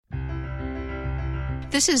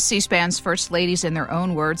This is C-SPAN's First Ladies in Their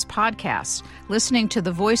Own Words podcast, listening to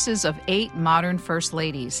the voices of 8 modern First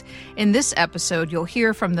Ladies. In this episode, you'll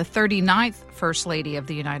hear from the 39th First Lady of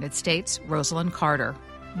the United States, Rosalynn Carter.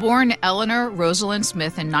 Born Eleanor Rosalynn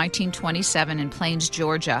Smith in 1927 in Plains,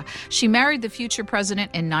 Georgia, she married the future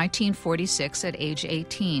president in 1946 at age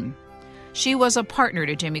 18. She was a partner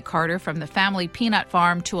to Jimmy Carter from the family peanut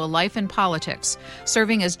farm to a life in politics,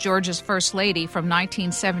 serving as Georgia's First Lady from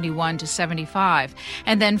 1971 to 75,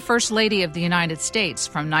 and then First Lady of the United States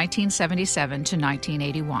from 1977 to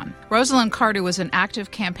 1981. Rosalynn Carter was an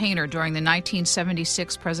active campaigner during the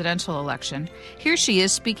 1976 presidential election. Here she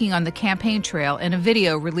is speaking on the campaign trail in a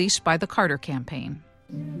video released by the Carter campaign.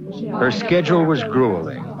 Her schedule was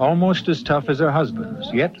grueling, almost as tough as her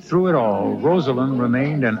husband's. Yet through it all, Rosalynn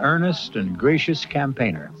remained an earnest and gracious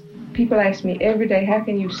campaigner. People ask me every day, how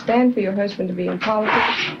can you stand for your husband to be in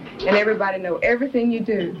politics and everybody know everything you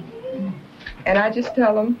do? And I just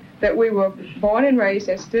tell them that we were born and raised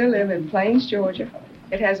and still live in Plains, Georgia.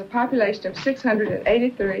 It has a population of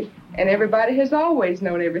 683, and everybody has always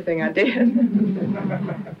known everything I did.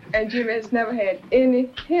 And Jimmy has never had any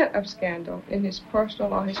hint of scandal in his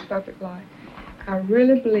personal or his public life. I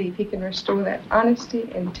really believe he can restore that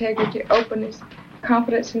honesty, integrity, openness,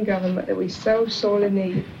 confidence in government that we so sorely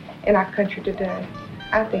need in our country today.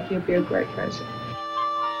 I think he'll be a great president.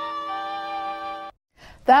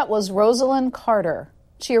 That was Rosalynn Carter.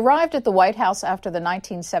 She arrived at the White House after the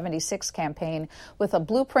 1976 campaign with a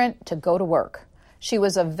blueprint to go to work. She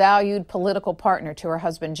was a valued political partner to her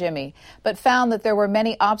husband, Jimmy, but found that there were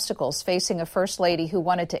many obstacles facing a First Lady who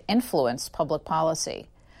wanted to influence public policy.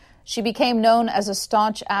 She became known as a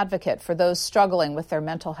staunch advocate for those struggling with their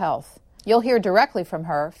mental health. You'll hear directly from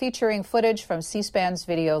her, featuring footage from C-SPAN's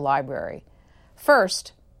video library.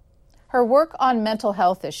 First, her work on mental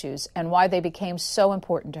health issues and why they became so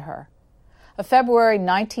important to her. A February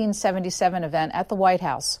 1977 event at the White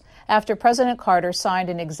House after President Carter signed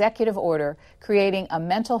an executive order creating a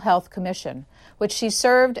mental health commission, which she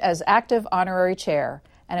served as active honorary chair,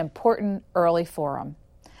 an important early forum.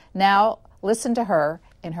 Now, listen to her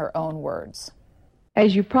in her own words.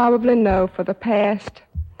 As you probably know, for the past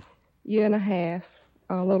year and a half,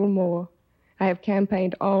 or a little more, I have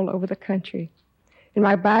campaigned all over the country. In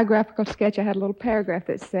my biographical sketch, I had a little paragraph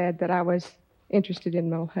that said that I was interested in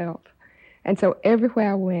mental health. And so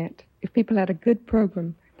everywhere I went, if people had a good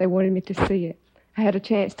program, they wanted me to see it. I had a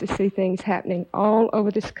chance to see things happening all over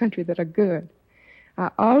this country that are good. I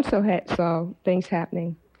also saw things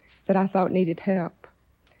happening that I thought needed help.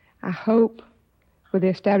 I hope with the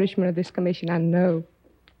establishment of this commission, I know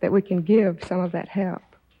that we can give some of that help.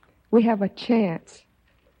 We have a chance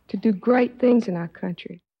to do great things in our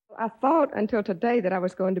country. I thought until today that I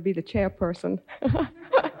was going to be the chairperson.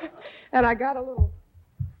 And I got a little...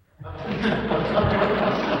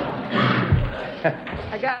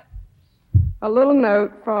 I got a little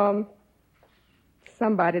note from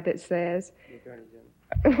somebody that says,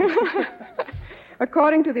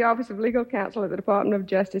 according to the Office of Legal Counsel at the Department of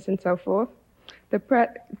Justice and so forth,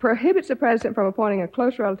 prohibits the president from appointing a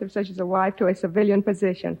close relative such as a wife to a civilian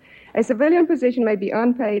position. A civilian position may be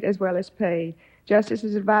unpaid as well as paid. Justice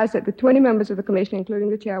is advised that the 20 members of the commission,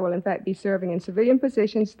 including the chair, will in fact be serving in civilian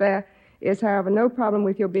positions. There is, however, no problem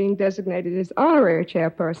with your being designated as honorary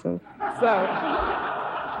chairperson. So,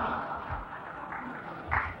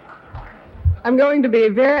 I'm going to be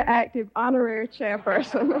a very active honorary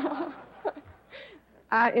chairperson.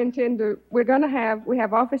 We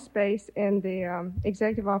have office space in the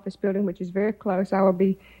executive office building, which is very close. I will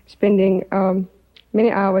be spending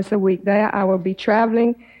many hours a week there. I will be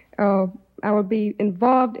traveling. I will be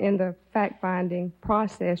involved in the fact-finding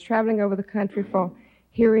process, traveling over the country for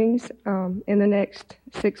hearings in the next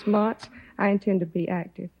 6 months. I intend to be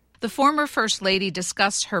active. The former First Lady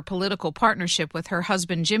discussed her political partnership with her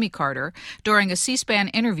husband, Jimmy Carter, during a C-SPAN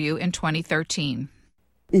interview in 2013.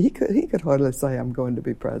 He could hardly say, I'm going to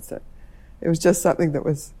be president. It was just something that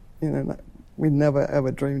was, we never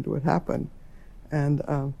ever dreamed would happen. And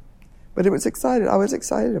but it was excited. I was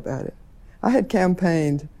excited about it. I had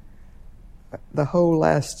campaigned the whole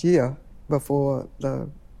last year before the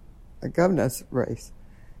governor's race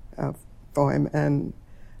for him, and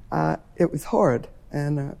it was hard.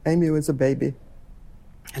 And Amy was a baby,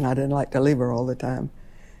 and I didn't like to leave her all the time.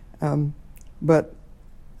 But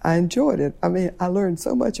I enjoyed it. I mean, I learned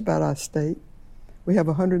so much about our state. We have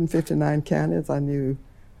 159 counties. I knew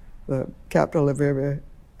the capital of every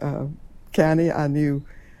county.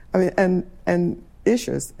 And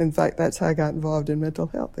issues. In fact, that's how I got involved in mental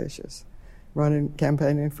health issues,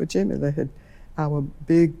 campaigning for Jimmy. They had our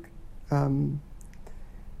big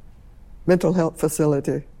mental health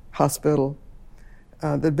facility, hospital,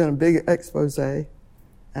 there'd been a big expose,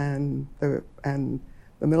 and the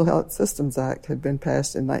Mental Health Systems Act had been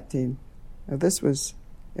passed in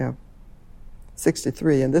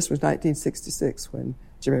 63, and this was 1966 when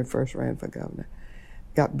Jimmy first ran for governor.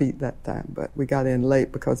 Got beat that time, but we got in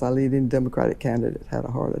late because our leading Democratic candidate had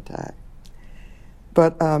a heart attack.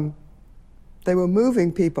 But they were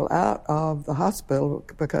moving people out of the hospital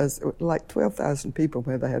because it was like 12,000 people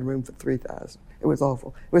where they had room for 3,000. It was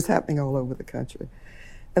awful. It was happening all over the country.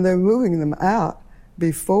 And they were moving them out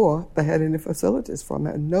before they had any facilities for them.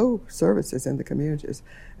 They had no services in the communities.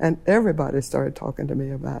 And everybody started talking to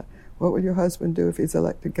me about, what will your husband do if he's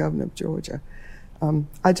elected governor of Georgia?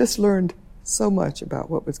 I just learned so much about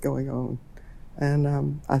what was going on.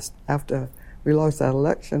 And after we lost that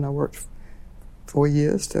election, I worked 4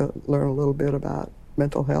 years to learn a little bit about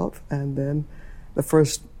mental health. And then the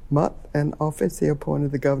first month in office, he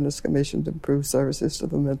appointed the Governor's Commission to improve services to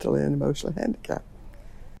the mentally and emotionally handicapped.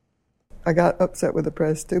 I got upset with the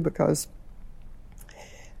press, too, because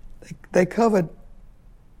they covered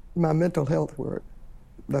my mental health work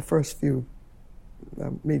the first few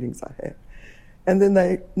meetings I had. And then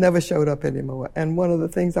they never showed up anymore. And one of the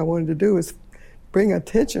things I wanted to do is bring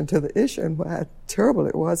attention to the issue and how terrible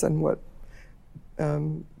it was and what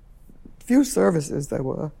few services there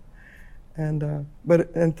were. And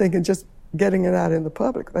thinking just getting it out in the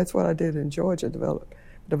public. That's what I did in Georgia,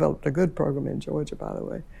 developed a good program in Georgia, by the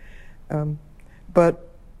way. But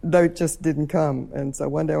they just didn't come. And so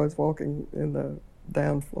one day I was walking in the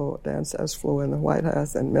downstairs floor in the White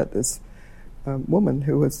House and met this woman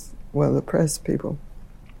who was one of the press people.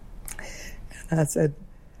 And I said,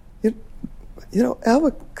 you don't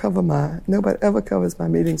ever nobody ever covers my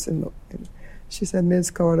meetings. She said,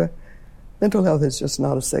 Ms. Carter, mental health is just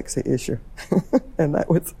not a sexy issue. and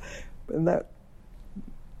that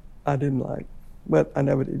I didn't like. But I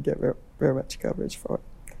never did get very much coverage for it.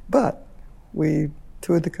 But we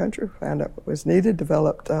toured the country, found out what was needed,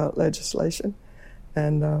 developed legislation,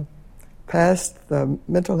 and passed the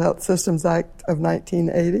Mental Health Systems Act of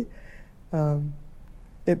 1980.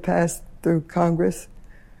 It passed through Congress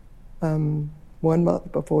 1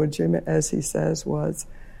 month before Jimmy, as he says, was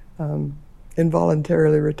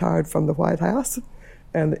involuntarily retired from the White House,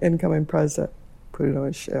 and the incoming president put it on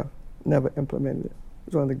his shelf, never implemented it. It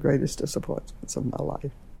was one of the greatest disappointments of my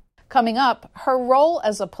life. Coming up, her role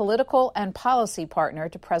as a political and policy partner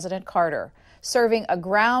to President Carter, serving a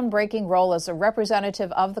groundbreaking role as a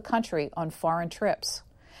representative of the country on foreign trips.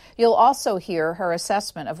 You'll also hear her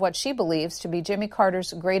assessment of what she believes to be Jimmy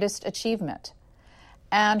Carter's greatest achievement,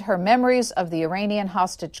 and her memories of the Iranian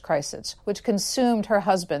hostage crisis, which consumed her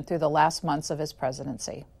husband through the last months of his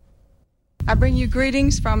presidency. I bring you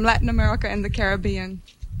greetings from Latin America and the Caribbean.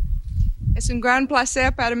 Es un gran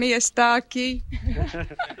placer para mí estar aquí.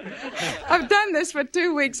 I've done this for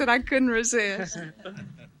 2 weeks and I couldn't resist.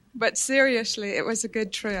 But seriously, it was a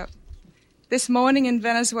good trip. This morning in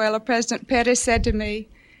Venezuela, President Petty said to me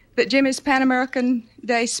that Jimmy's Pan American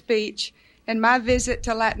Day speech and my visit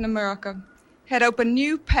to Latin America had opened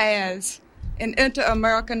new paths in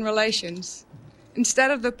inter-American relations. Instead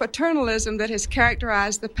of the paternalism that has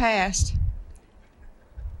characterized the past,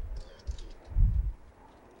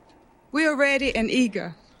 we are ready and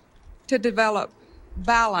eager to develop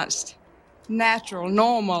balanced, natural,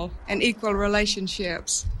 normal, and equal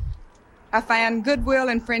relationships. I find goodwill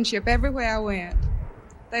and friendship everywhere I went.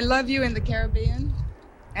 They love you in the Caribbean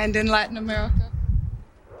and in Latin America.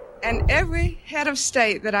 And every head of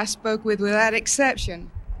state that I spoke with, without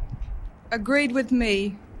exception, agreed with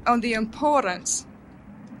me on the importance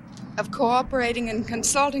of cooperating and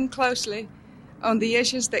consulting closely on the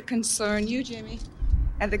issues that concern you, Jimmy,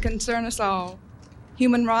 and that concern us all: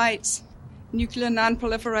 human rights, nuclear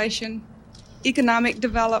nonproliferation, economic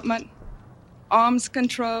development, arms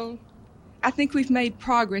control. I think we've made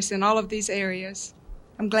progress in all of these areas.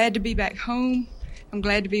 I'm glad to be back home. I'm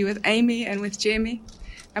glad to be with Amy and with Jimmy.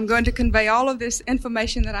 I'm going to convey all of this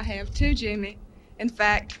information that I have to Jimmy. In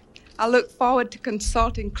fact, I look forward to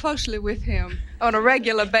consulting closely with him on a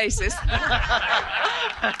regular basis.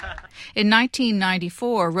 In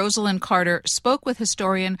 1994, Rosalynn Carter spoke with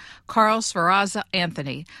historian Carl Sferrazza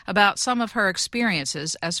Anthony about some of her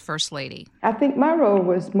experiences as First Lady. I think my role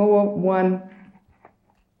was more one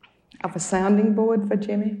of a sounding board for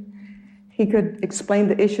Jimmy. He could explain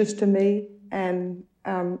the issues to me and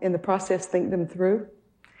in the process think them through.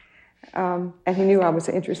 And he knew I was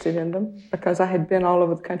interested in them because I had been all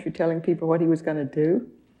over the country telling people what he was going to do,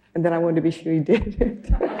 and then I wanted to be sure he did it.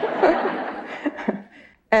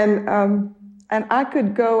 And I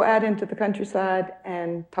could go out into the countryside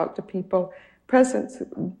and talk to people. Presidents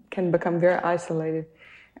can become very isolated,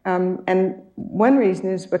 And one reason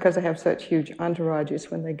is because they have such huge entourages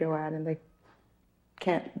when they go out and they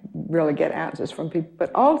can't really get answers from people.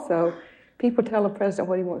 But also, people tell the president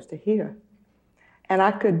what he wants to hear. And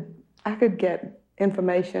I could get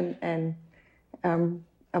information and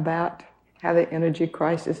about how the energy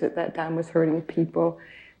crisis at that time was hurting people,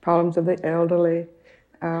 problems of the elderly.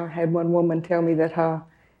 Had one woman tell me that her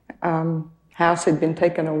house had been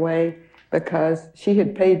taken away because she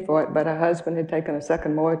had paid for it, but her husband had taken a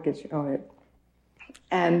second mortgage on it.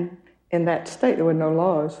 And in that state, there were no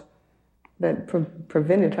laws that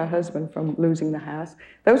prevented her husband from losing the house.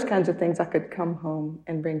 Those kinds of things I could come home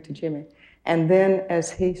and bring to Jimmy. And then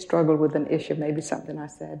as he struggled with an issue, maybe something I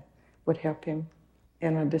said would help him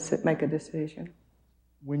make a decision.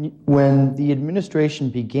 When the administration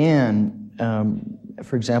began,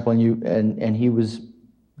 for example, and he was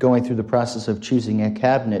going through the process of choosing a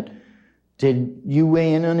cabinet, did you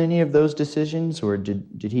weigh in on any of those decisions, or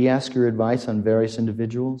did he ask your advice on various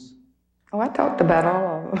individuals? Oh, I talked about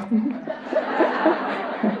all of them.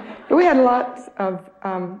 We had lots of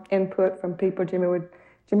input from people. Jimmy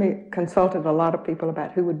consulted a lot of people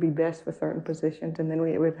about who would be best for certain positions, and then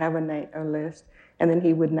we would have a list, and then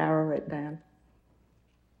he would narrow it down.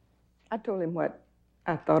 I told him what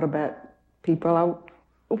I thought about people,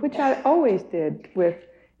 which I always did with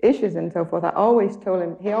issues and so forth. I always told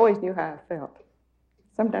him, he always knew how I felt.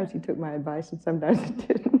 Sometimes he took my advice and sometimes he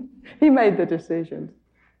didn't. He made the decisions.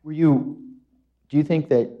 Do you think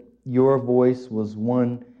that your voice was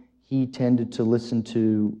one he tended to listen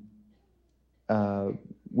to that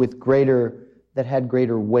had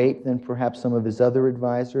greater weight than perhaps some of his other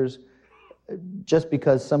advisors? Just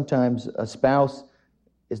because sometimes a spouse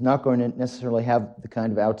is not going to necessarily have the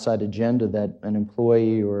kind of outside agenda that an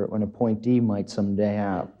employee or an appointee might someday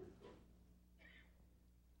have.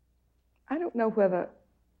 I don't know whether,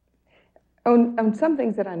 on some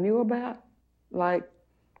things that I knew about, like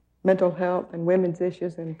mental health and women's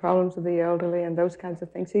issues and problems of the elderly and those kinds of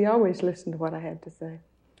things, he always listened to what I had to say.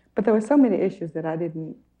 But there were so many issues that I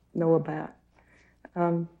didn't know about.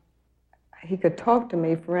 He could talk to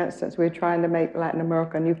me, for instance, we were trying to make Latin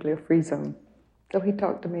America a nuclear-free zone. So he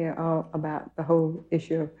talked to me all about the whole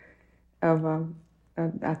issue of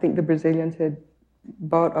I think the Brazilians had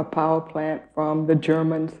bought a power plant from the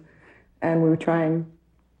Germans, and we were trying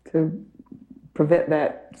to prevent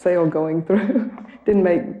that sale going through. Didn't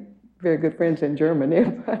make very good friends in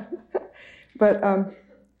Germany, but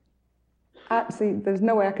there's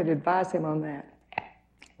no way I could advise him on that.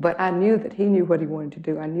 But I knew that he knew what he wanted to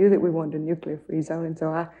do. I knew that we wanted a nuclear-free zone, and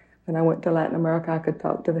so when I went to Latin America, I could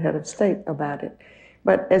talk to the head of state about it.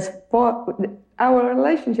 But as far, our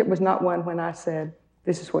relationship was not one when I said,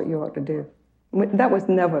 this is what you ought to do. That was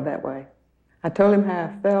never that way. I told him how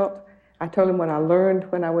I felt. I told him what I learned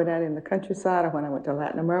when I went out in the countryside or when I went to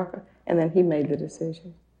Latin America, and then he made the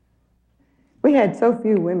decision. We had so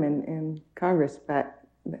few women in Congress back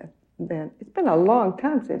then. It's been a long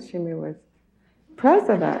time since Jimmy was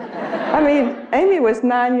president. I mean, Amy was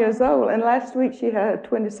 9 years old, and last week she had her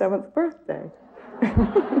 27th birthday.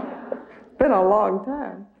 It's been a long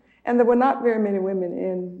time. And there were not very many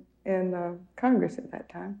women in Congress at that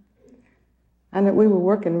time. And we were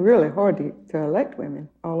working really hard to elect women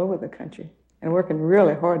all over the country, and working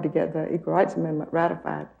really hard to get the Equal Rights Amendment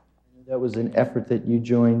ratified. That was an effort that you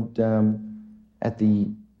joined in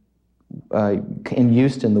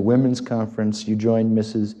Houston, the Women's Conference. You joined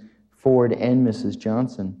Mrs. Ford and Mrs.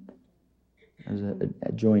 Johnson as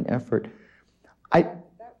a joint effort. That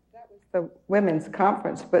was the Women's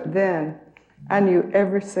Conference, but then I knew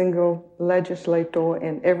every single legislator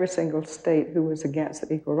in every single state who was against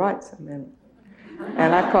the Equal Rights Amendment.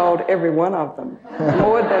 And I called every one of them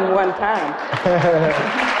more than one time.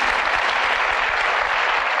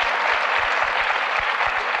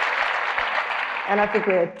 And I think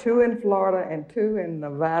we had 2 in Florida and 2 in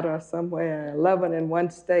Nevada somewhere, 11 in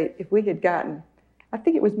one state. If we had gotten, I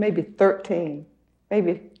think it was maybe 13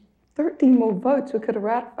 more votes, we could have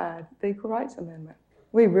ratified the Equal Rights Amendment.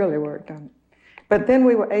 We really worked on it. But then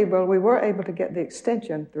we were able to get the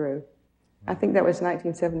extension through. I think that was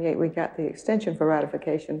 1978. We got the extension for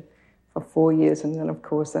ratification for 4 years, and then, of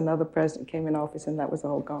course, another president came in office, and that was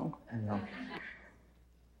all gone. Yeah.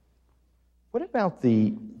 What about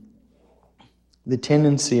the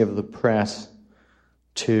tendency of the press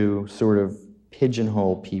to sort of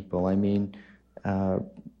pigeonhole people? I mean,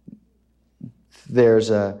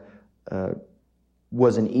 there's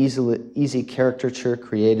was an easy caricature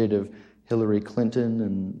created of Hillary Clinton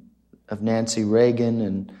and of Nancy Reagan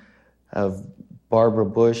and of Barbara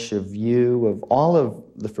Bush, of you, of all of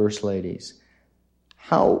the first ladies.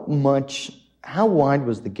 How wide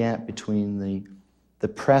was the gap between the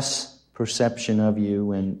press perception of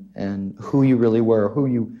you and who you really were, who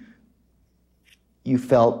you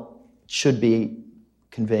felt should be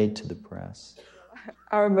conveyed to the press?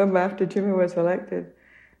 I remember after Jimmy was elected,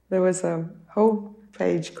 there was a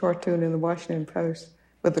whole-page cartoon in the Washington Post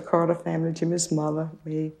with the Carter family, Jimmy's mother,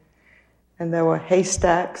 me, and there were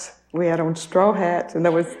haystacks. We had on straw hats, and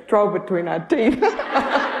there was straw between our teeth.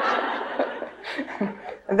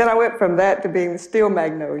 And then I went from that to being the Steel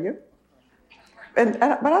Magnolia. But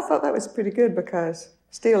I thought that was pretty good because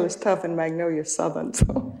steel is tough and magnolia is southern.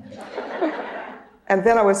 So. And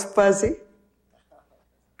then I was fuzzy.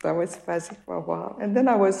 I was fuzzy for a while. And then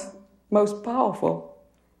I was most powerful.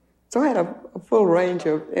 So I had a full range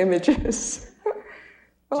of images.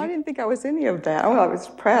 Well, I didn't think I was any of that. Well, I was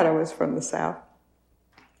proud I was from the South.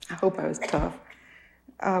 I hope I was tough.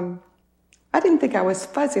 I didn't think I was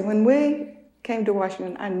fuzzy. When we came to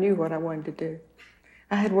Washington, I knew what I wanted to do.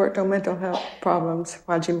 I had worked on mental health problems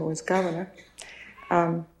while Jimmy was governor.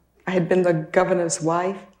 I had been the governor's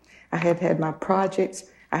wife. I had had my projects.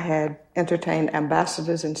 I had entertained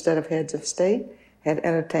ambassadors instead of heads of state, had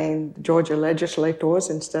entertained Georgia legislators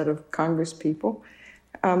instead of Congress people.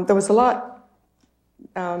 There was a lot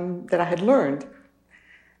that I had learned.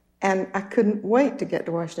 And I couldn't wait to get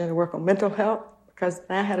to Washington to work on mental health because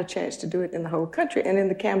I had a chance to do it in the whole country. And in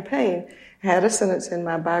the campaign, I had a sentence in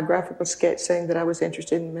my biographical sketch saying that I was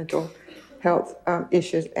interested in mental health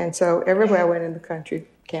issues. And so everywhere I went in the country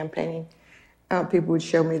campaigning, people would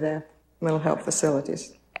show me their mental health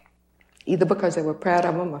facilities, either because they were proud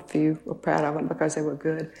of them, a few were proud of them because they were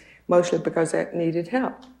good, mostly because they needed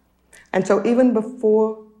help. And so even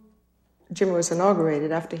before Jimmy was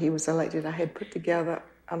inaugurated, after he was elected, I had put together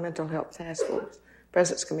a mental health task force,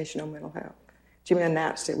 President's Commission on Mental Health. Jimmy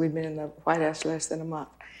announced it. We'd been in the White House less than a month.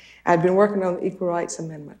 I'd been working on the Equal Rights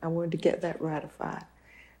Amendment. I wanted to get that ratified.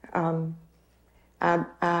 I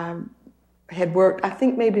had worked, I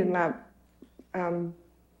think maybe my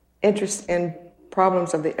interest in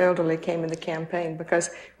problems of the elderly came in the campaign,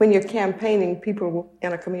 because when you're campaigning, people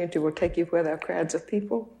in a community will take you where there are crowds of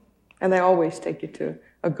people, and they always take you to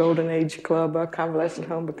a Golden Age club or a convalescent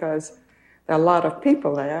home because there are a lot of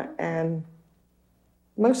people there, and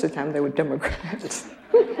most of the time they were Democrats.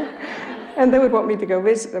 And they would want me to go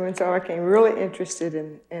visit them, and so I became really interested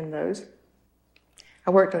in those.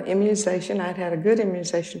 I worked on immunization. I'd had a good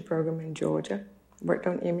immunization program in Georgia. Worked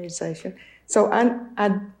on immunization. So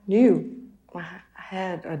I knew I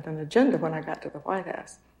had an agenda when I got to the White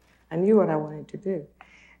House. I knew what I wanted to do.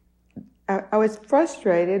 I was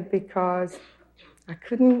frustrated because I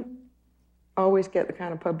couldn't always get the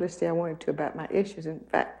kind of publicity I wanted to about my issues. In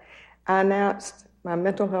fact, I announced my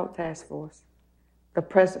mental health task force, the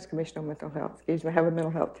President's Commission on Mental Health. Excuse me, I have a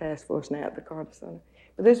mental health task force now at the Carter Center.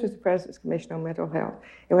 But this was the President's Commission on Mental Health.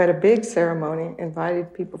 And we had a big ceremony,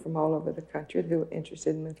 invited people from all over the country who were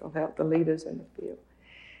interested in mental health, the leaders in the field.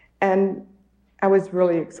 And I was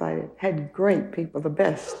really excited. Had great people, the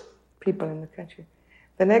best people in the country.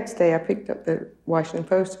 The next day I picked up the Washington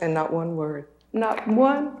Post and not one word. Not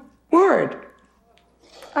one word.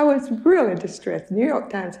 I was really distressed. The New York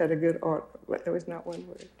Times had a good article, but there was not one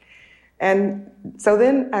word. And so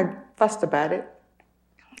then I fussed about it,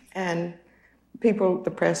 and people,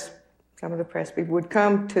 the press, some of the press people would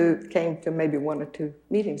came to maybe one or two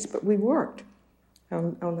meetings, but we worked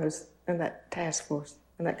on those, in that task force,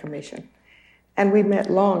 in that commission. And we met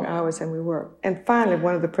long hours and we worked. And finally,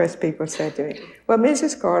 one of the press people said to me, well,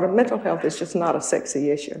 Mrs. Carter, mental health is just not a sexy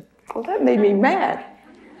issue. Well, that made me mad.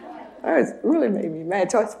 That really made me mad.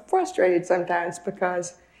 So I was frustrated sometimes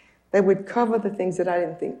because they would cover the things that I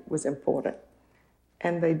didn't think was important.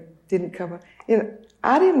 And they didn't cover. You know,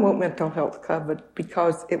 I didn't want mental health covered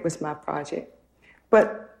because it was my project.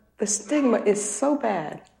 But the stigma is so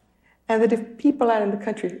bad. And that if people out in the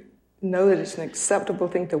country know that it's an acceptable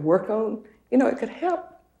thing to work on, you know, it could help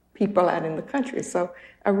people out in the country. So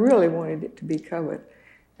I really wanted it to be covered.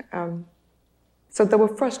 So there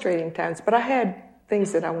were frustrating times, but I had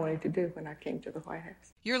things that I wanted to do when I came to the White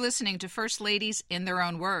House. You're listening to First Ladies in Their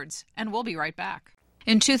Own Words, and we'll be right back.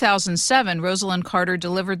 In 2007, Rosalynn Carter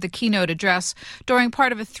delivered the keynote address during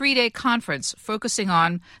part of a 3-day conference focusing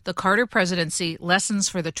on the Carter presidency, lessons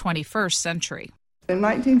for the 21st century. In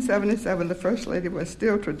 1977, the First Lady was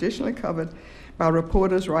still traditionally covered by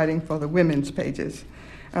reporters writing for the women's pages.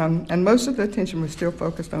 And most of the attention was still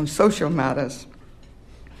focused on social matters.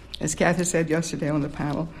 As Kathy said yesterday on the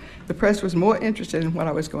panel, the press was more interested in what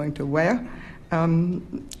I was going to wear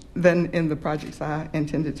than in the projects I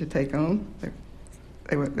intended to take on.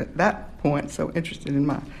 They were at that point so interested in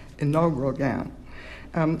my inaugural gown.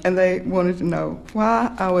 And they wanted to know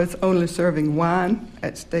why I was only serving wine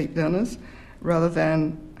at state dinners, rather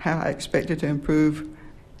than how I expected to improve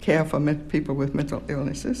care for people with mental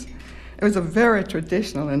illnesses. It was a very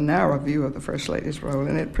traditional and narrow view of the First Lady's role,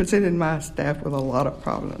 and it presented my staff with a lot of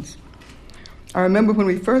problems. I remember when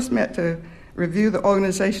we first met to review the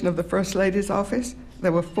organization of the First Lady's office,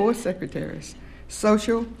 there were 4 secretaries: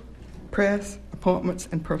 social, press, appointments,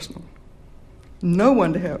 and personal. No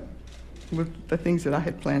one to help with the things that I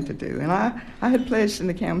had planned to do. And I had pledged in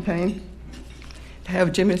the campaign to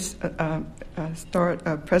have Jimmy start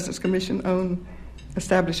a President's Commission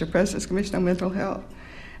establish a President's Commission on mental health.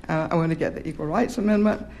 I wanted to get the Equal Rights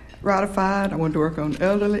Amendment ratified. I wanted to work on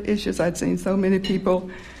elderly issues. I'd seen so many people.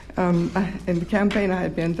 In the campaign, I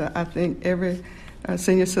had been to, I think, every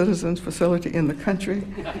senior citizens facility in the country.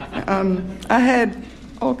 I had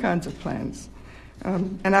all kinds of plans.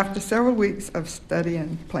 And after several weeks of study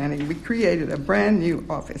and planning, we created a brand new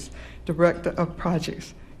office, Director of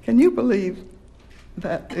Projects. Can you believe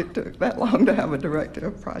that it took that long to have a Director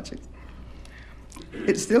of Projects?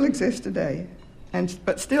 It still exists today,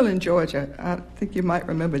 but still in Georgia. I think you might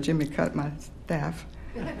remember Jimmy cut my staff.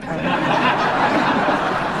 Not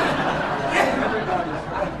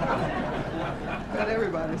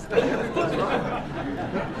everybody's staff.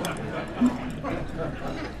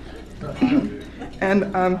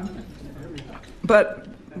 And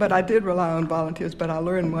but I did rely on volunteers. But I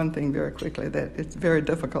learned one thing very quickly, that it's very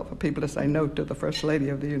difficult for people to say no to the First Lady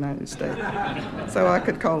of the United States. So I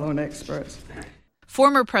could call on experts.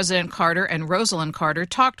 Former President Carter and Rosalynn Carter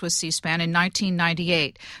talked with C-SPAN in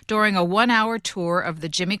 1998 during a 1-hour tour of the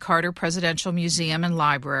Jimmy Carter Presidential Museum and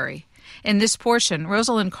Library. In this portion,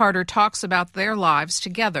 Rosalynn Carter talks about their lives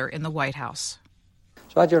together in the White House.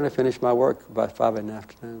 So I generally finish my work about 5 in the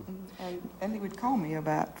afternoon. And he would call me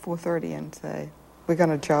about 4:30 and say, we're going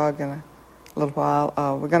to jog in a little while,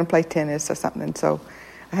 we're going to play tennis or something. And so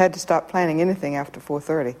I had to stop planning anything after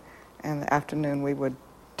 4:30. In the afternoon, we would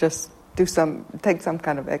just take some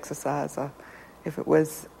kind of exercise. If it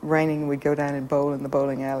was raining, we'd go down and bowl in the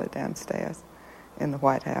bowling alley downstairs in the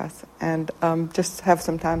White House and just have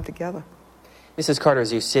some time together. Mrs. Carter,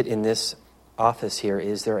 as you sit in this office here,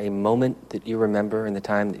 is there a moment that you remember in the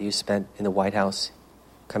time that you spent in the White House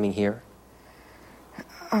coming here?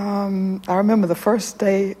 I remember the first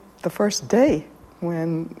day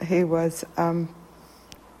when he was,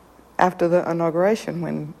 after the inauguration,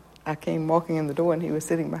 when I came walking in the door and he was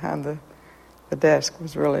sitting behind the desk. It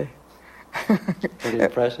was really pretty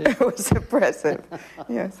impressive. It was impressive,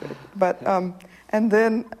 yes. But and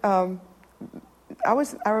then I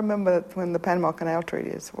remember when the Panama Canal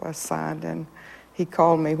Treaty was signed, and he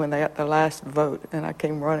called me when they got the last vote, and I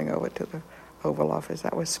came running over to the Oval Office.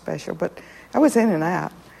 That was special. But I was in and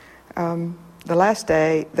out. The last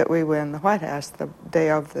day that we were in the White House, the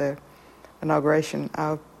day of the inauguration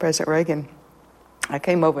of President Reagan, I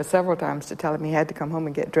came over several times to tell him he had to come home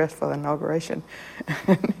and get dressed for the inauguration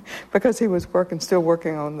because he was still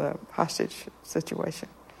working on the hostage situation.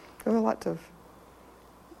 There were lots of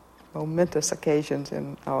momentous occasions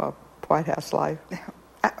in our White House life.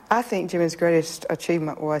 I think Jimmy's greatest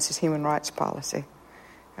achievement was his human rights policy,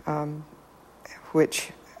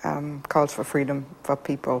 which calls for freedom for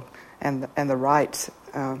people and the rights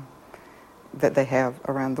that they have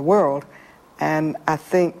around the world. And I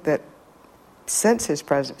think that since his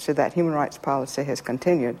presidency, that human rights policy has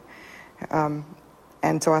continued.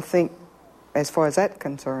 And so I think, as far as that's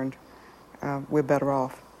concerned, we're better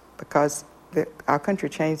off because our country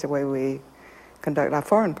changed the way we conduct our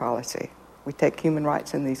foreign policy. We take human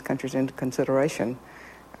rights in these countries into consideration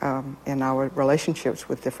in our relationships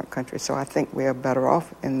with different countries. So I think we are better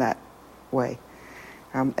off in that way.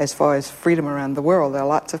 As far as freedom around the world, there are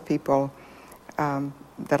lots of people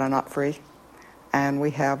that are not free. And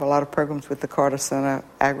we have a lot of programs with the Carter Center,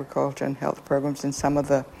 agriculture and health programs in some of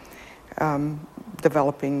the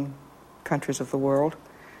developing countries of the world.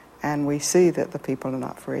 And we see that the people are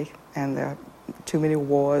not free, and there are too many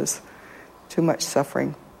wars, too much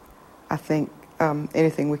suffering. I think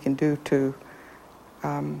anything we can do to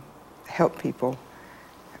help people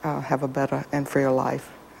have a better and freer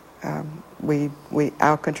life,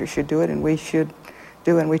 our country should do it, and we should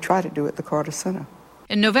do, and we try to do at the Carter Center.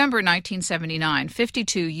 In November 1979,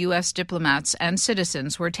 52 U.S. diplomats and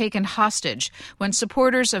citizens were taken hostage when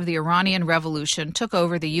supporters of the Iranian Revolution took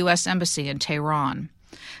over the U.S. Embassy in Tehran.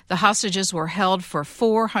 The hostages were held for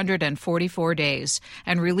 444 days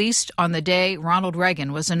and released on the day Ronald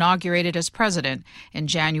Reagan was inaugurated as president in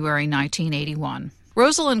January 1981.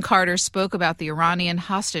 Rosalynn Carter spoke about the Iranian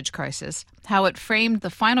hostage crisis, how it framed the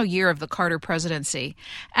final year of the Carter presidency,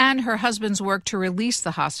 and her husband's work to release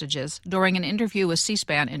the hostages during an interview with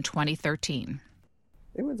C-SPAN in 2013.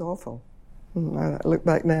 It was awful. I look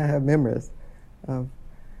back now, I have memories. of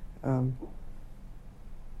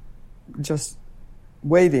just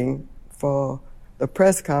waiting for the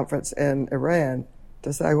press conference in Iran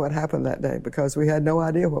to say what happened that day, because we had no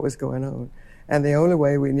idea what was going on. And the only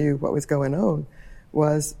way we knew what was going on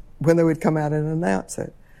was when they would come out and announce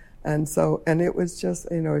it. And it was just,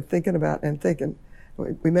 thinking about and thinking.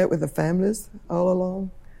 We met with the families all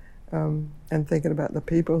along, and thinking about the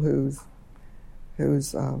people whose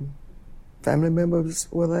family members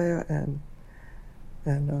were there, and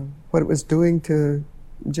what it was doing to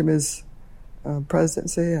Jimmy's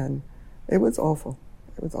presidency, and it was awful.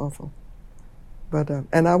 It was awful. But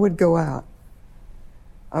and I would go out.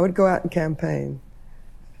 And campaign.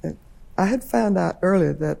 I had found out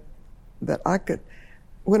earlier that I could.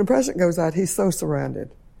 When a president goes out, he's so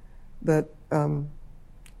surrounded that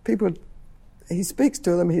people. He speaks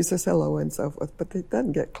to them, he says hello and so forth, but he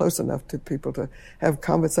doesn't get close enough to people to have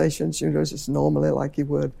conversations, just normally like he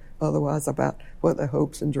would otherwise about what their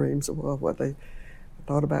hopes and dreams were, what they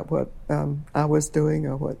thought about what I was doing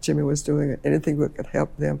or what Jimmy was doing, or anything that could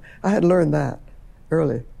help them. I had learned that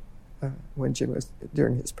early when Jimmy was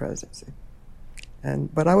during his presidency.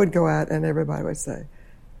 But I would go out and everybody would say,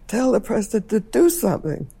 tell the president to do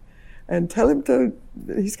something, and tell him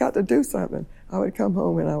he's got to do something. I would come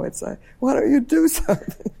home and I would say, why don't you do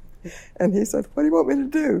something? And he said, what do you want me to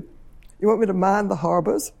do? You want me to mind the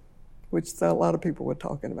harbors, which a lot of people were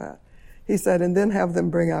talking about. He said, and then have them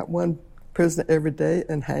bring out one prisoner every day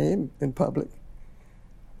and hang him in public.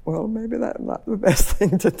 Well, maybe that's not the best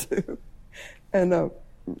thing to do. And it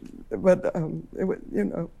was,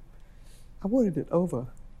 I wanted it over.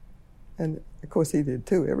 And of course he did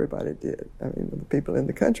too, everybody did. I mean, the people in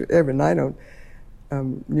the country, every night on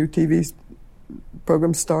new TV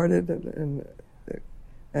programs started,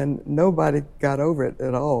 and nobody got over it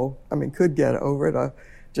at all. I mean, could get over it or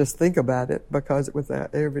just think about it, because it was there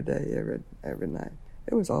every day, every night.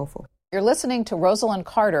 It was awful. You're listening to Rosalynn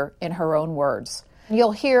Carter in her own words.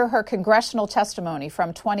 You'll hear her congressional testimony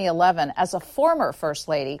from 2011 as a former First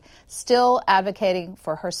Lady, still advocating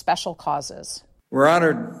for her special causes. We're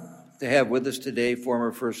honored to have with us today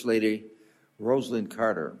former First Lady Rosalynn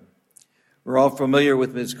Carter. We're all familiar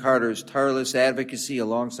with Ms. Carter's tireless advocacy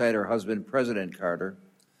alongside her husband, President Carter,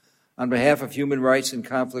 on behalf of human rights and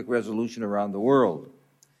conflict resolution around the world.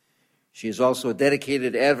 She is also a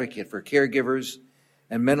dedicated advocate for caregivers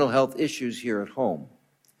and mental health issues here at home.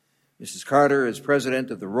 Mrs. Carter is president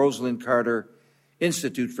of the Rosalynn Carter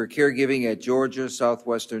Institute for Caregiving at Georgia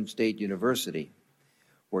Southwestern State University,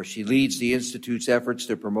 where she leads the Institute's efforts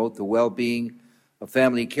to promote the well-being of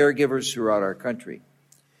family caregivers throughout our country.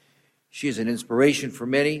 She is an inspiration for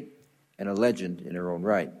many and a legend in her own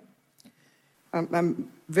right.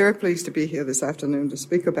 I'm very pleased to be here this afternoon to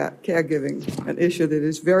speak about caregiving, an issue that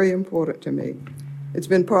is very important to me. It's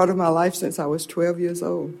been part of my life since I was 12 years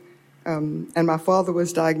old, and my father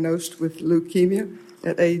was diagnosed with leukemia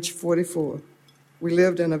at age 44. We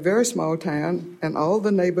lived in a very small town, and all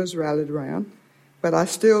the neighbors rallied around, but I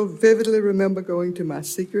still vividly remember going to my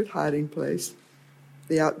secret hiding place,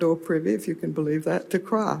 the outdoor privy, if you can believe that, to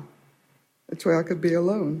cry. That's where I could be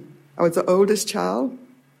alone. I was the oldest child,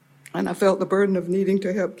 and I felt the burden of needing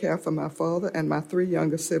to help care for my father and my 3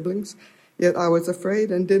 younger siblings, yet I was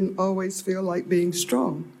afraid and didn't always feel like being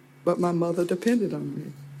strong, but my mother depended on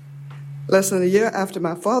me. Less than a year after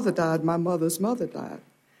my father died, my mother's mother died,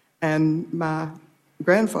 and my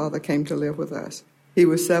grandfather came to live with us. He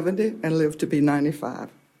was 70 and lived to be 95.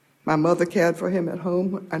 My mother cared for him at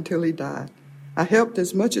home until he died. I helped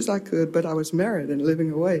as much as I could, but I was married and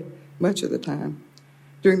living away much of the time.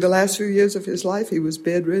 During the last few years of his life, he was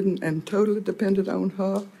bedridden and totally dependent on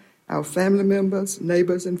her, our family members,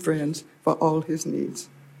 neighbors, and friends for all his needs.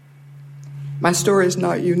 My story is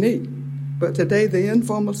not unique, but today the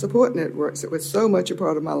informal support networks that were so much a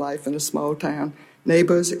part of my life in a small town,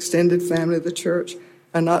 neighbors, extended family, the church,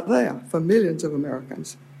 are not there for millions of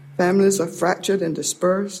Americans. Families are fractured and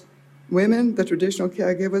dispersed. Women, the traditional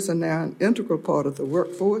caregivers, are now an integral part of the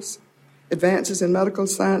workforce. Advances in medical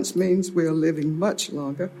science means we are living much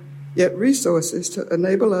longer, yet resources to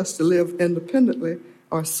enable us to live independently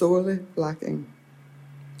are sorely lacking.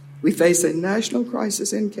 We face a national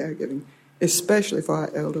crisis in caregiving, especially for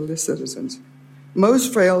our elderly citizens.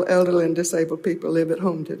 Most frail, elderly, and disabled people live at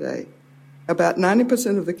home today. About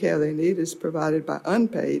 90% of the care they need is provided by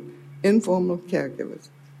unpaid, informal caregivers,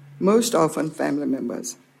 most often family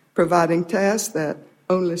members, providing tasks that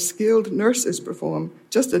only skilled nurses performed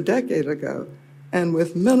just a decade ago and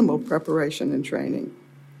with minimal preparation and training.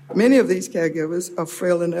 Many of these caregivers are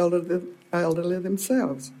frail and elderly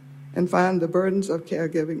themselves and find the burdens of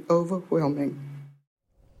caregiving overwhelming.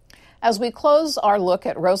 As we close our look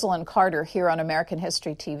at Rosalynn Carter here on American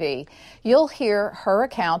History TV, you'll hear her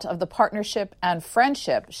account of the partnership and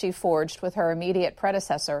friendship she forged with her immediate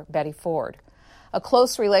predecessor, Betty Ford, a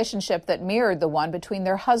close relationship that mirrored the one between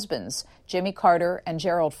their husbands, Jimmy Carter and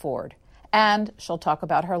Gerald Ford. And she'll talk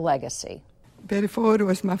about her legacy. Betty Ford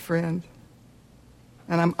was my friend,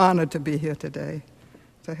 and I'm honored to be here today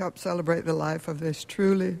to help celebrate the life of this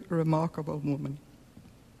truly remarkable woman.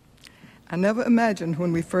 I never imagined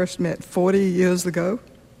when we first met 40 years ago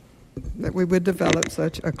that we would develop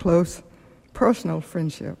such a close personal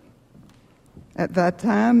friendship. At that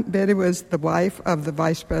time, Betty was the wife of the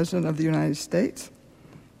Vice President of the United States.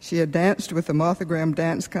 She had danced with the Martha Graham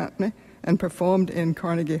Dance Company and performed in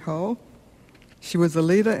Carnegie Hall. She was a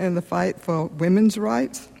leader in the fight for women's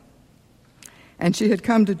rights. And she had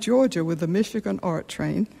come to Georgia with the Michigan Art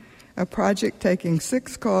Train, a project taking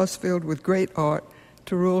 6 cars filled with great art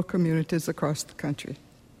to rural communities across the country.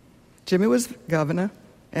 Jimmy was governor,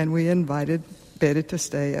 and we invited Betty to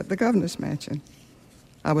stay at the governor's mansion.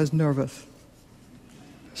 I was nervous.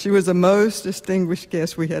 She was the most distinguished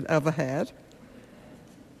guest we had ever had.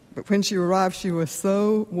 But when she arrived, she was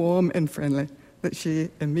so warm and friendly that she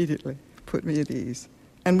immediately put me at ease.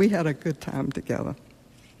 And we had a good time together.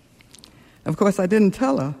 Of course, I didn't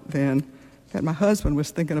tell her then that my husband was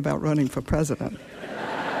thinking about running for president.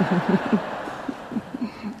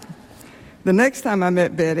 The next time I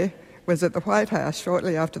met Betty was at the White House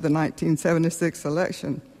shortly after the 1976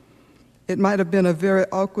 election. It might have been a very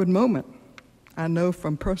awkward moment. I know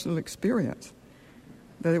from personal experience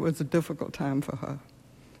that it was a difficult time for her.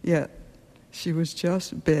 Yet, she was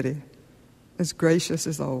just Betty, as gracious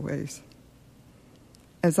as always.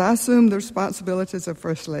 As I assumed the responsibilities of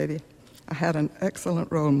First Lady, I had an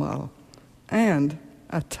excellent role model and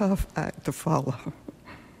a tough act to follow.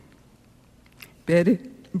 Betty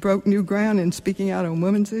broke new ground in speaking out on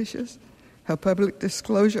women's issues. Her public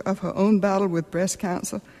disclosure of her own battle with breast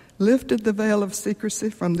cancer lifted the veil of secrecy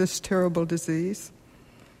from this terrible disease.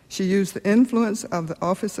 She used the influence of the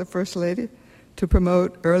office of First Lady to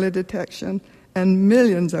promote early detection, and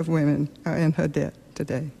millions of women are in her debt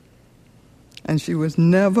today. And she was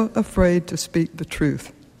never afraid to speak the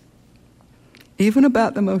truth, even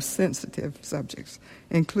about the most sensitive subjects,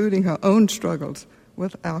 including her own struggles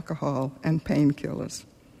with alcohol and painkillers.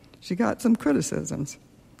 She got some criticisms.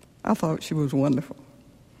 I thought she was wonderful.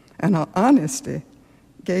 And her honesty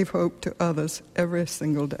gave hope to others every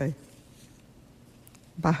single day.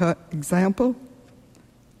 By her example,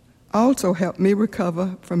 also helped me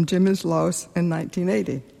recover from Jimmy's loss in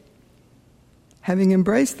 1980. Having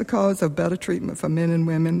embraced the cause of better treatment for men and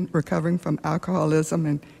women recovering from alcoholism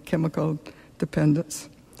and chemical dependence,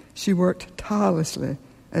 she worked tirelessly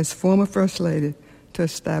as former First Lady to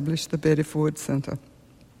establish the Betty Ford Center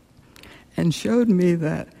and showed me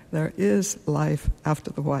that there is life after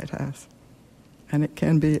the White House, and it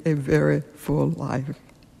can be a very full life.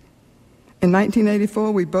 In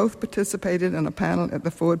 1984, we both participated in a panel at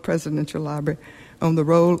the Ford Presidential Library on the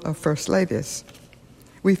role of First Ladies.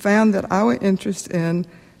 We found that our interest in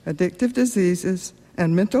addictive diseases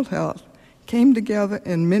and mental health came together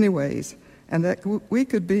in many ways, and that we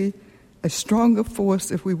could be a stronger force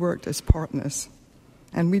if we worked as partners.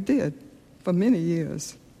 And we did for many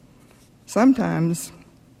years. Sometimes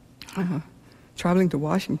traveling to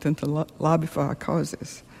Washington to lobby for our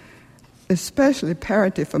causes, especially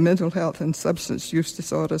parity for mental health and substance use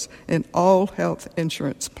disorders in all health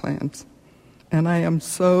insurance plans. And I am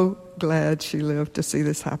so glad she lived to see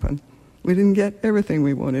this happen. We didn't get everything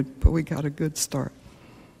we wanted, but we got a good start.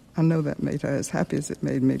 I know that made her as happy as it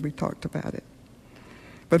made me. We talked about it.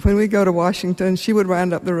 But when we go to Washington, she would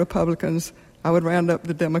round up the Republicans, I would round up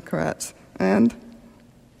the Democrats, and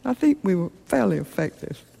I think we were fairly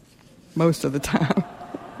effective most of the time.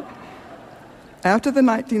 After the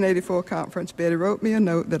 1984 conference, Betty wrote me a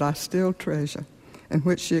note that I still treasure, in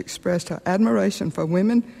which she expressed her admiration for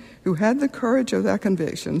women who had the courage of their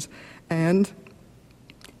convictions and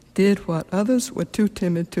did what others were too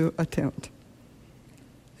timid to attempt.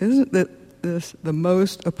 Isn't this the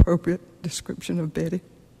most appropriate description of Betty?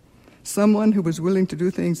 Someone who was willing to do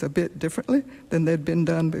things a bit differently than they'd been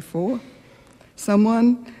done before.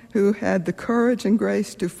 Someone who had the courage and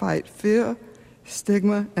grace to fight fear,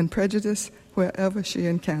 stigma, and prejudice wherever she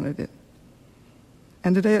encountered it.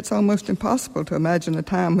 And today it's almost impossible to imagine a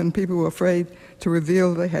time when people were afraid to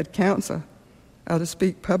reveal they had cancer or to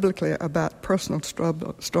speak publicly about personal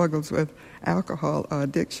struggles with alcohol or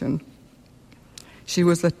addiction. She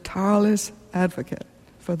was a tireless advocate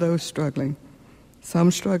for those struggling, some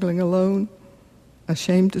struggling alone,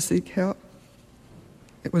 ashamed to seek help.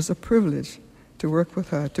 It was a privilege to work with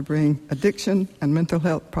her to bring addiction and mental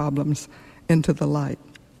health problems into the light.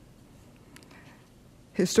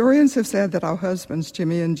 Historians have said that our husbands,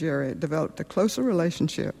 Jimmy and Jerry, developed a closer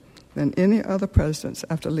relationship than any other presidents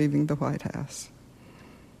after leaving the White House.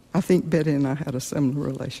 I think Betty and I had a similar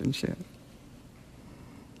relationship.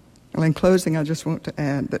 Well, in closing, I just want to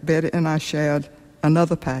add that Betty and I shared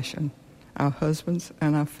another passion, our husbands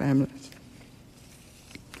and our families.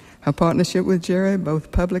 Her partnership with Jerry,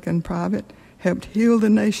 both public and private, helped heal the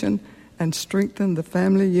nation and strengthen the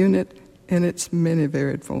family unit in its many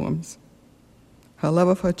varied forms. Her love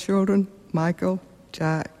of her children, Michael,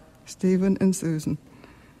 Jack, Stephen, and Susan,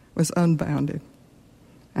 was unbounded,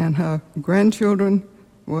 and her grandchildren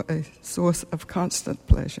were a source of constant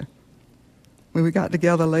pleasure. When we got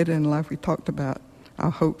together later in life, we talked about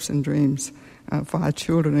our hopes and dreams for our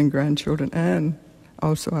children and grandchildren, and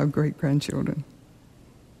also our great-grandchildren.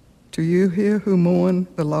 To you here who mourn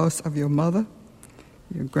the loss of your mother,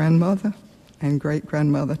 your grandmother, and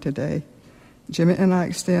great-grandmother today, Jimmy and I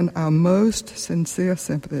extend our most sincere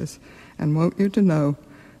sympathies and want you to know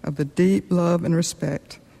of the deep love and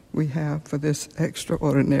respect we have for this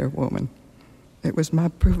extraordinary woman. It was my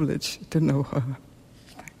privilege to know her.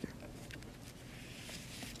 Thank you.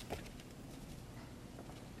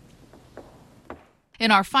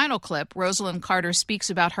 In our final clip, Rosalynn Carter speaks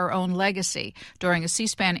about her own legacy during a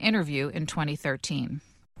C-SPAN interview in 2013.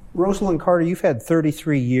 Rosalynn Carter, you've had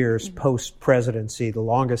 33 years post-presidency, the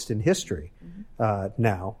longest in history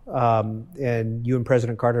now. And you and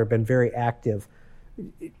President Carter have been very active.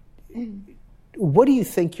 What do you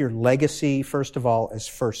think your legacy, first of all, as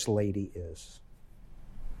First Lady is?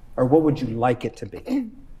 Or what would you like it to be?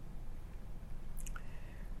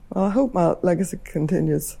 Well, I hope my legacy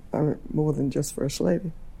continues more than just First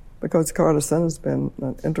Lady, because Carter's son has been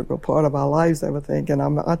an integral part of our lives, I would think, and our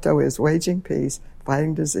motto is waging peace,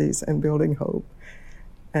 fighting disease, and building hope.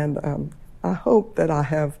 And I hope that I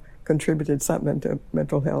have contributed something to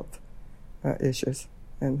mental health issues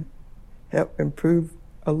and help improve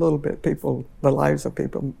a little bit the lives of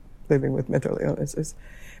people living with mental illnesses.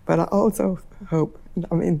 But I also hope,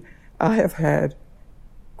 I have had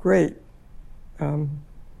great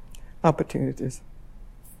opportunities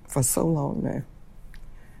for so long now.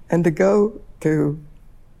 And to go to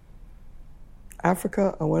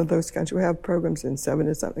Africa or one of those countries, we have programs in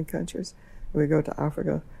 70-something countries. We go to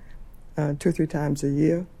Africa 2 or 3 times a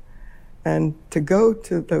year. And to go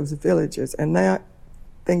to those villages, and now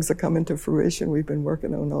things are coming to fruition we've been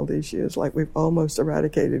working on all these years, like we've almost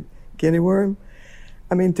eradicated guinea worm.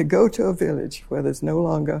 To go to a village where there's no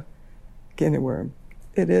longer guinea worm,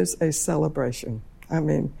 it is a celebration.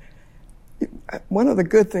 One of the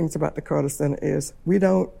good things about the Carter Center is we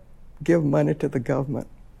don't give money to the government.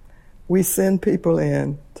 We send people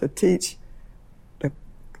in to teach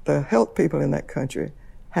the health people in that country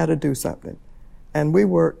how to do something. And we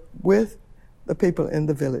work with the people in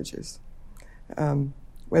the villages. And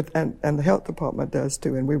the health department does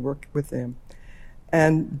too, and we work with them.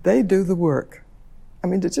 And they do the work.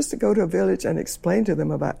 Just to go to a village and explain to them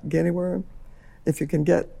about guinea worm, if you can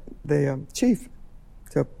get the chief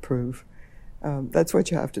to approve, that's what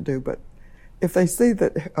you have to do. But if they see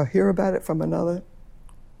that or hear about it from another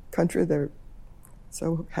country, they're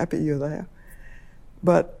so happy you're there.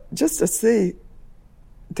 But just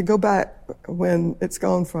to go back when it's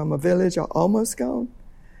gone from a village or almost gone,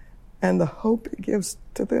 and the hope it gives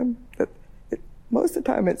to them, that most of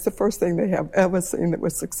the time it's the first thing they have ever seen that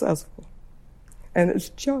was successful. And it's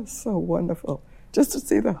just so wonderful just to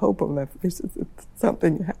see the hope of their faces that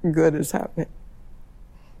something good is happening.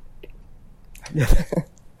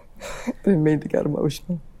 Didn't mean to get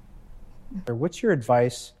emotional. What's your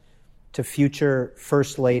advice to future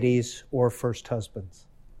first ladies or first husbands?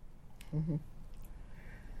 Mm-hmm.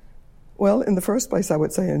 Well, in the first place, I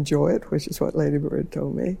would say enjoy it, which is what Lady Bird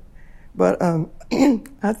told me. But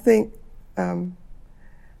I think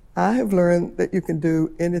I have learned that you can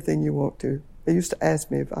do anything you want to. They used to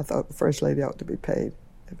ask me if I thought the First Lady ought to be paid.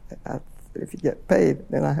 If you get paid,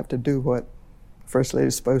 then I have to do what the First Lady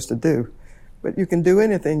is supposed to do. But you can do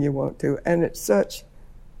anything you want to, and it's such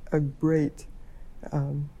a great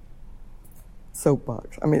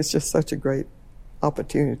soapbox. It's just such a great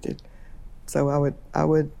opportunity. So I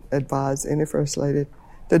would advise any First Lady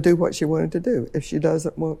to do what she wanted to do. If she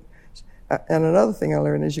doesn't want, and another thing I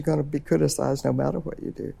learned is you're going to be criticized no matter what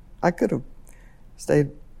you do. I could have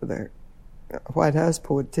stayed there. White House,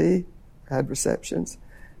 poured tea, had receptions,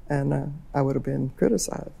 and I would have been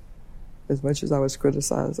criticized as much as I was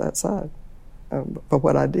criticized outside for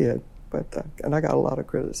what I did. And I got a lot of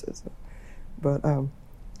criticism. But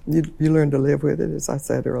you learn to live with it, as I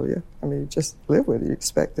said earlier. I mean, you just live with it. You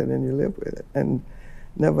expect it and you live with it, and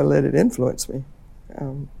never let it influence me.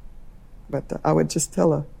 But I would just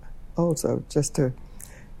tell her also just to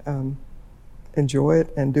enjoy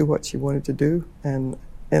it and do what she wanted to do. And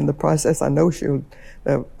in the process, I know she'll,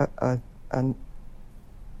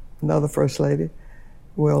 another First Lady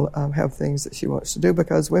will have things that she wants to do,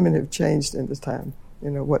 because women have changed in this time. You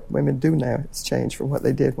know, what women do now has changed from what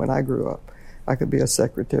they did when I grew up. I could be a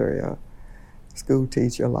secretary, a school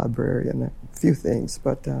teacher, a librarian, a few things.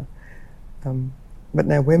 But now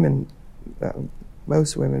women,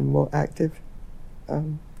 most women, more active.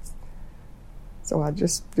 So I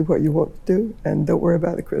just do what you want to do and don't worry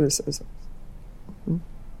about the criticism. Mm-hmm.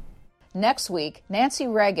 Next week, Nancy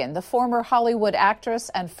Reagan, the former Hollywood actress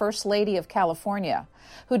and First Lady of California,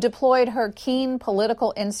 who deployed her keen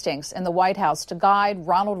political instincts in the White House to guide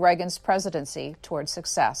Ronald Reagan's presidency toward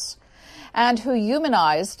success, and who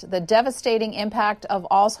humanized the devastating impact of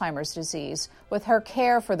Alzheimer's disease with her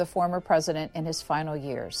care for the former president in his final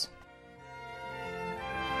years.